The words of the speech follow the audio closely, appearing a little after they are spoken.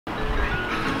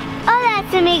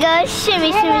Miss Amigos,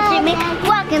 shimmy, shimmy, shimmy.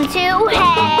 Welcome to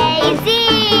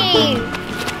Hazy.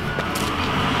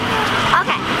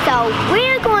 Okay, so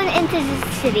we're going into the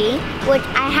city, which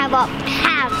I have a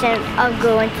passion of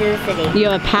going to the city. You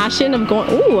have a passion of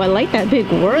going, ooh, I like that big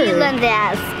word. We learned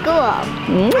that at school.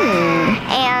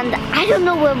 And I don't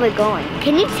know where we're going.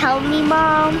 Can you tell me,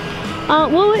 Mom?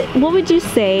 What would you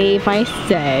say if I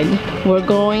said we're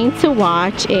going to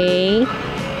watch a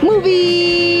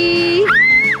movie?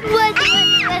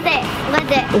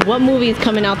 What's it? What movie is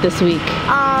coming out this week?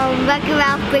 Wreck-It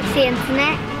Ralph Breaks the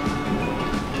Internet.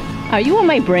 Are you on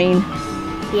my brain?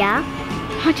 Yeah.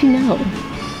 How'd you know?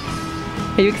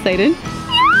 Are you excited?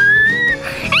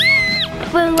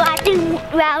 We're watching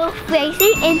Ralph Breaks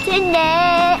the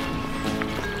Internet.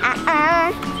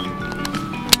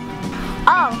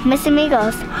 Oh, Miss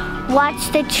Amigos, watch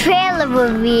the trailer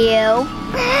review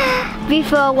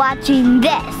before watching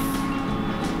this.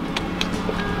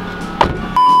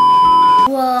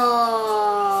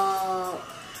 Whoa.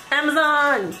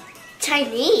 Amazon!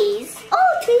 Chinese?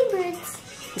 Oh, Tweety Birds.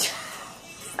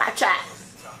 Snapchat.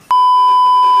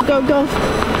 Go, go.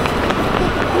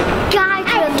 Guys,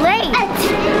 we're late.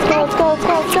 Let's go.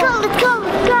 Let's go.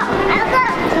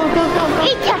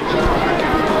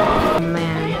 Oh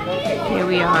man, here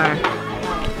we are.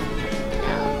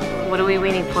 What are we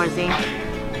waiting for, Z?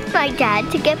 My dad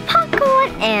to get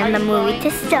popcorn and the movie to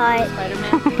start.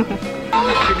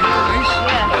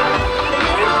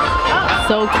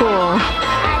 So cool.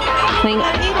 Playing a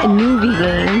movie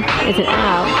game. It's an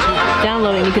app.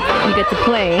 Downloading, you get to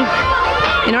play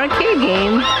an arcade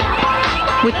game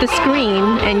with the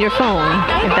screen and your phone,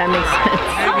 if that makes sense.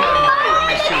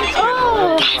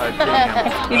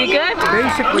 You did good?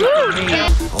 Basically,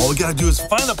 all we gotta do is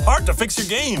find a part to fix your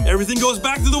game. Everything goes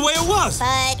back to the way it was.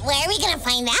 But where are we gonna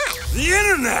find that? The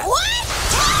internet! What?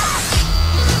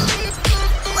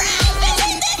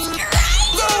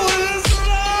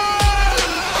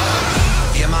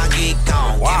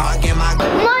 Wow.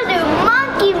 Mother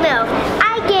Monkey Milk,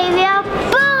 I gave you a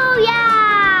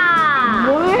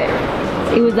booyah! What?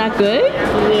 It was that good?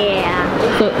 Yeah.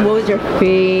 So what was your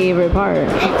favorite part?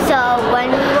 So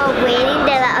when we were waiting,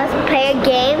 they let us play a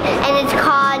game, and it's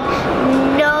called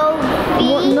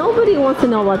Well, nobody wants to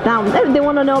know about that one. They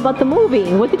want to know about the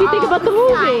movie. What did you think about the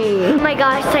movie? Oh my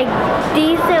gosh, like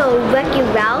these little Wreck-It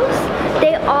Ralphs,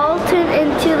 they all turn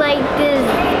into like this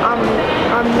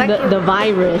The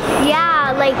virus.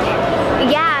 Yeah,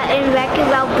 and Wreck-It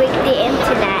Ralph break the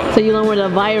internet. So you learned where the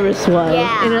virus was.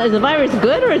 Yeah. And is the virus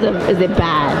good or is it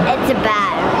bad? It's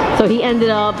bad. So he ended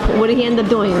up, what did he end up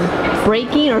doing?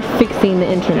 Breaking or fixing the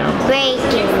internet? Breaking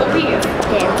the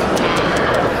internet.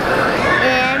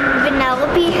 And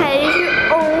Penelope had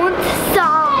her own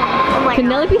song. Oh my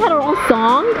Penelope had her own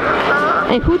song?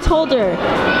 And who told her?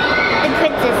 The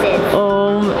princesses.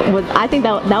 I think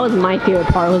that was my favorite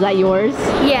part. Was that yours?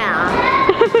 Yeah.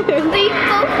 They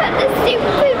both had the same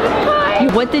favorite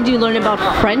part. What did you learn about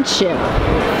friendship?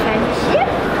 Friendship?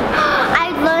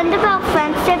 I learned about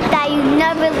friendship that you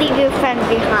never leave your friends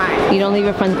behind. You don't leave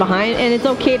your friends behind, and it's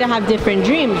okay to have different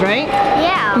dreams, right?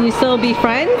 Yeah. Can you still be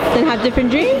friends and have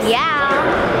different dreams? Yeah.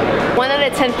 1 out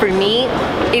of 10 for me,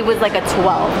 it was like a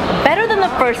 12. Better than the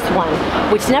first one,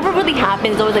 which never really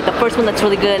happens. It's always like the first one that's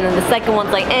really good, and then the second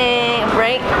one's like,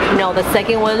 right? No, the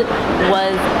second one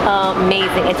was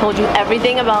amazing. It told you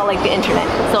everything about like the internet.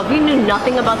 So if you knew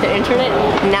nothing about the internet,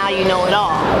 now you know it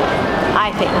all.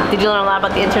 I think. Did you learn a lot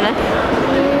about the internet?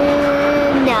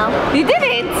 No. You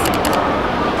didn't?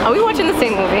 Are we watching the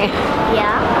same movie?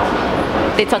 Yeah.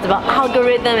 They talked about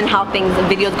algorithm and how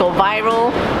videos go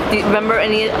viral. Do you remember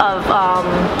any of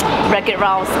Wreck-It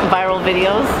Ralph's viral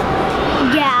videos?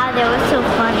 Yeah, they were so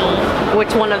funny.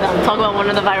 Which one of them? Talk about one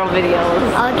of the viral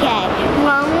videos. Okay.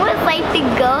 One was like the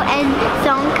goat, and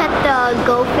someone cut the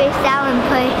goat face out and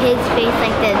put his face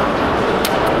like this.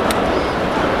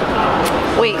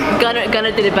 Wait,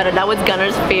 Gunner did it better. That was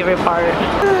Gunner's favorite part.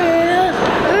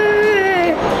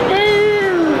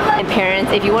 And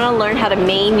parents, if you want to learn how to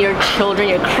main your children,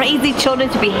 your crazy children,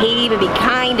 to behave and be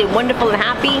kind and wonderful and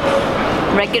happy,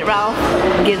 Wreck-It Ralph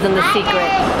gives them the secret.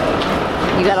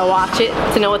 You gotta watch it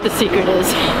to know what the secret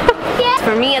is. Yeah.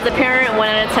 For me as a parent, 1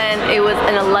 out of 10, it was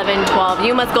an 11, 12.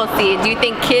 You must go see it. Do you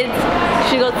think kids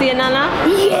should go see it, Nana?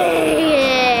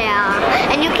 Yeah.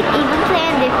 And you can even play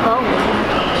on their phone.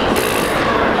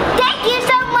 Thank you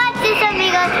so much, Miss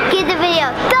Amigos. Give the video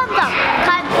a thumbs up.